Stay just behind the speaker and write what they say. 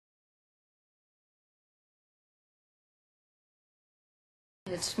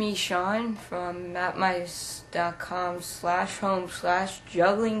It's me, Sean, from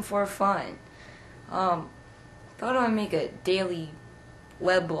mapmice.com/home/juggling for fun. Thought I'd make a daily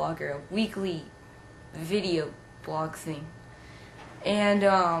web blog or a weekly video blog thing. And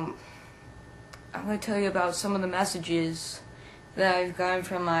I'm going to tell you about some of the messages that I've gotten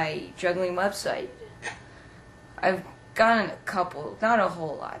from my juggling website. I've gotten a couple, not a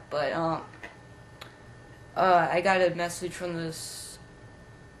whole lot, but I got a message from this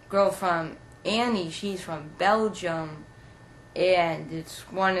girl from Annie. She's from Belgium, and it's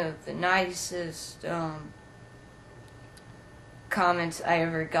one of the nicest comments I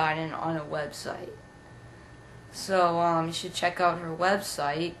ever gotten on a website. So you should check out her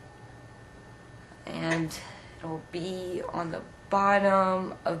website, and it'll be on the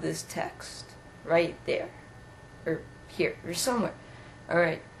bottom of this text right there, or here, or somewhere.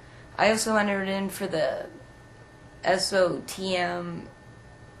 Alright, I also entered in for the SOTM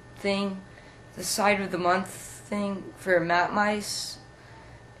thing, the side of the month thing for Map Mice,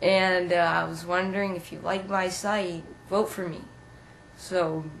 and I was wondering, if you like my site, vote for me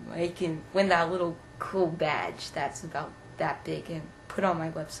so I can win that little cool badge that's about that big and put on my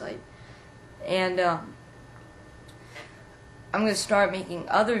website. And I'm going to start making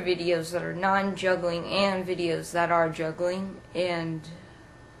other videos that are non-juggling and videos that are juggling, and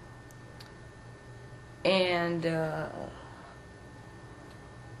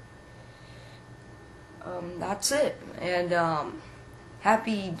that's it. And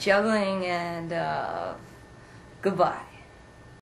happy juggling, and goodbye.